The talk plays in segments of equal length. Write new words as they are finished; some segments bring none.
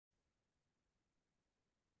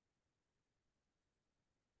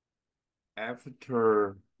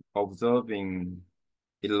After observing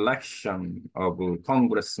election of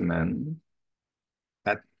congressmen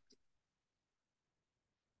at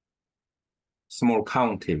small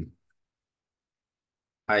county,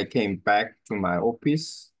 I came back to my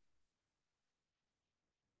office.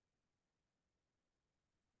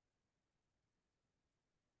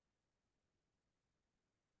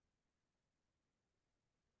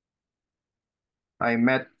 I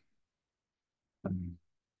met um,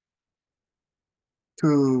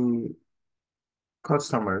 two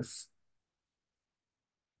customers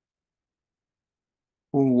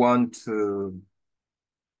who want to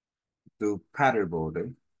do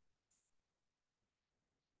paddleboarding.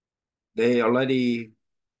 They already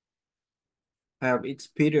have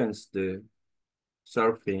experienced the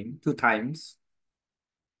surfing 2 times,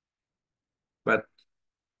 but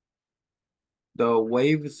the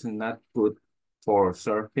waves are not good for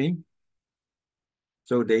surfing.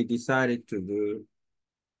 So they decided to do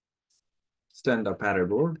stand-up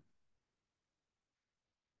paddleboard.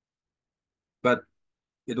 But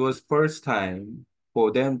it was first time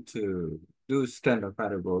for them to do stand-up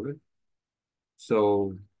paddleboard.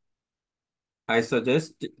 So I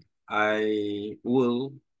suggest I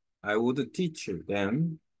will I would teach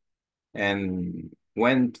them and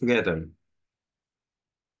went together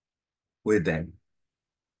with them.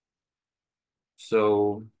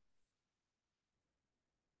 So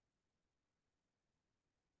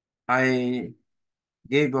I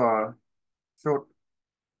gave a short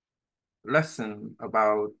lesson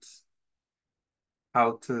about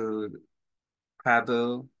how to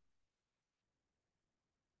paddle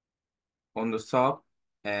on the SUP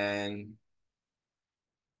and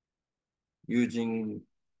using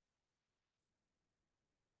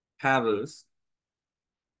paddles.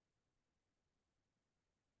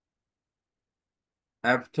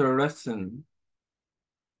 After lesson,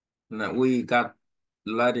 we got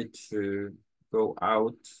ready to go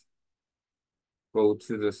out, go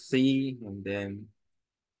to the sea, and then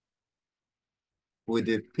with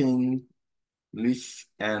the pin, leash,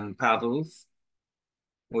 and paddles,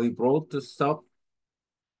 we brought the SUP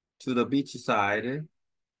to the beach side.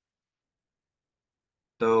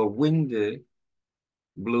 The wind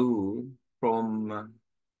blew from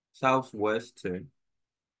southwest.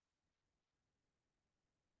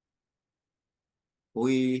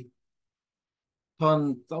 We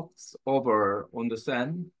turned socks over on the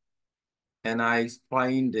sand, and I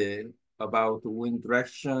explained about the wind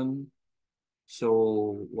direction.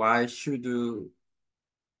 So why should you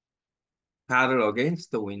paddle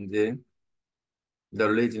against the wind? The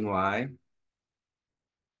reason why,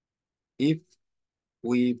 if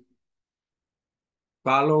we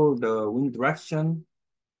follow the wind direction,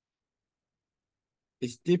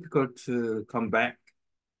 it's difficult to come back.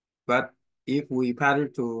 But if we paddle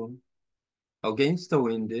to against the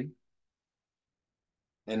wind,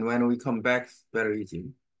 and when we come back, it's very easy.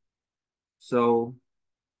 So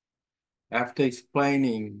after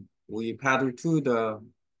explaining, we paddle to the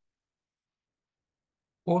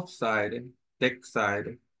port side, deck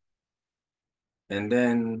side, and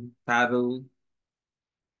then paddle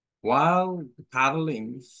while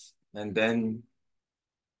paddling, and then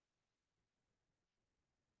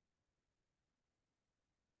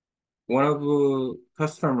one of the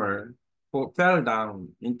customer fell down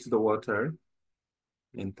into the water.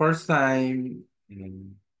 And first time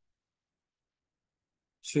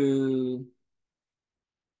to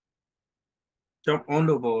jump on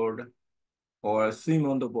the board or swim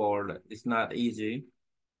on the board is not easy.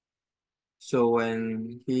 So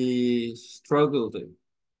when he struggled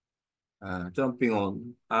jumping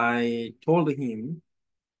on, I told him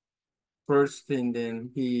first, and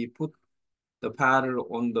then he put the paddle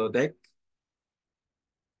on the deck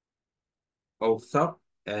of SUP,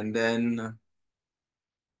 and then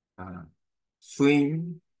uh,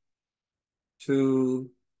 swim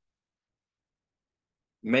to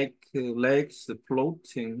make legs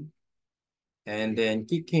floating, and then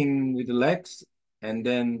kicking with the legs, and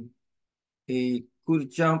then he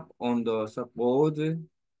could jump on the surfboard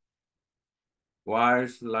while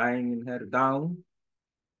lying head down,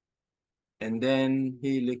 and then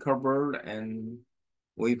he recovered, and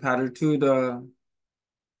we paddled to the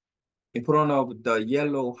in front of the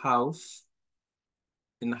yellow house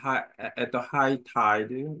at the high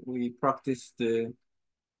tide. We practiced the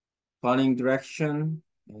turning direction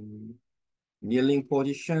and kneeling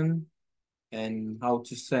position and how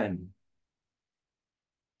to stand.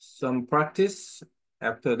 Some practice.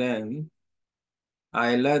 After then,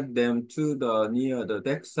 I led them to the near the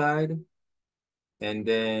deck side, and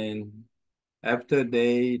then after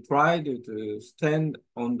they tried to stand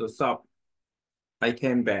on the SUP, I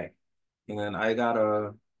came back. And then I got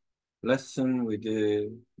a lesson with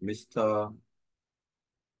Mr.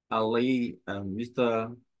 Ali and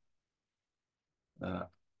Mr. Uh,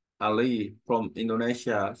 Ali from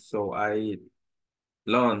Indonesia. So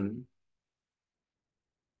learned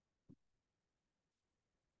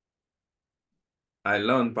I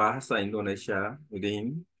learned Bahasa Indonesia with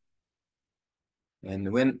him.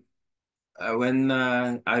 And when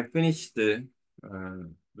I finished the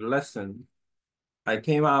lesson, I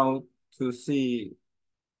came out to see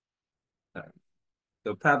uh,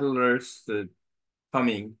 the paddlers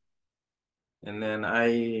coming, and then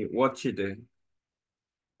I watched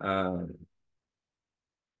uh,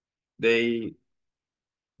 they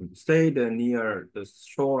stayed near the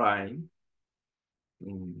shoreline.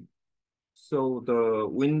 Mm. So the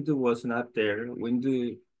wind was not there. Wind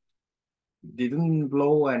didn't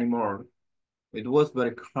blow anymore. It was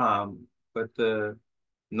very calm, but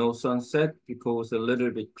no sunset because a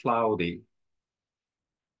little bit cloudy.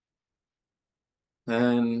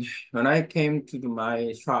 And when I came to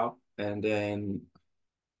my shop, and then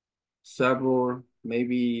several,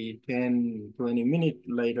 maybe 10, 20 minutes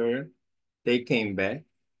later, they came back.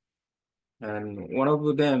 And one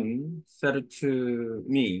of them said to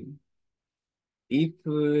me, if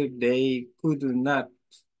they could not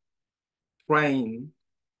train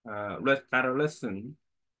red cattle lesson,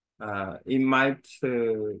 it might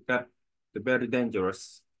get very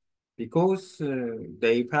dangerous because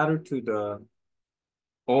they paddle to the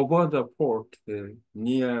over the port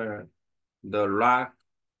near the lock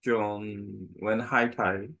zone when high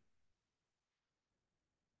tide.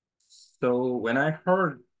 So when I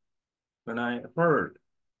heard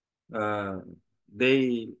uh,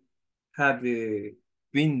 they had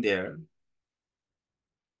been there,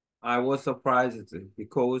 I was surprised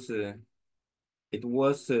because it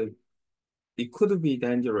was it could be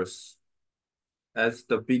dangerous as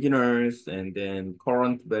the beginners, and then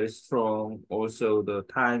current very strong. Also, the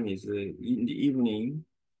time is in the evening.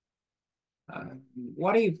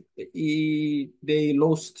 What if they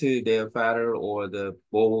lost their father or the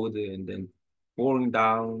boat and then falling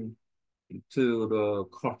down to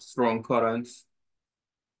the strong currents?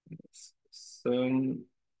 So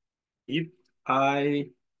if I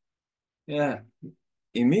yeah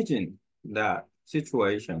imagine that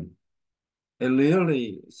situation, a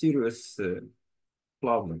really serious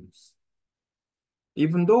problems.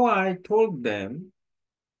 Even though I told them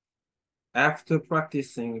after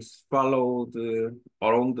practicing, followed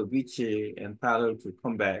along the beach and paddle to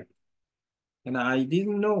come back. And I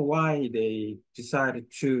didn't know why they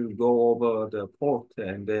decided to go over the port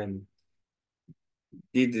and then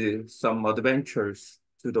did some adventures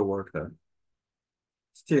to the water.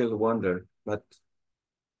 Still wonder, but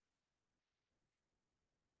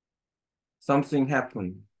something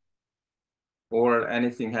happened or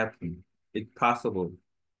anything happened. It's possible.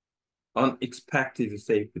 Unexpected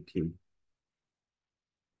safety.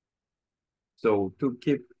 So to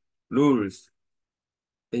keep rules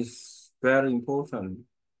is very important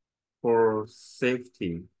for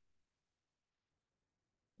safety.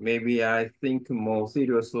 Maybe I think more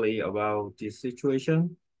seriously about this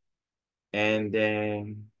situation, and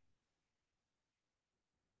then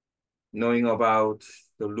knowing about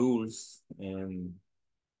the rules, and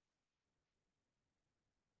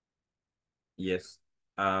yes,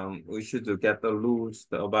 we should get the rules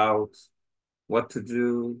about what to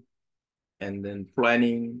do, and then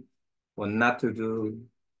planning what not to do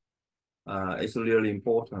is really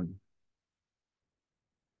important.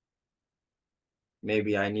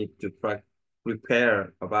 Maybe I need to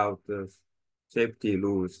prepare about the safety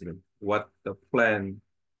rules, what the plan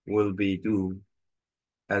will be do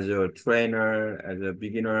as a trainer, as a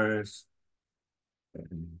beginners.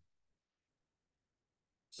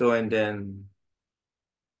 So, and then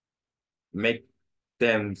make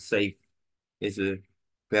them safe is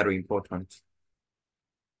very important.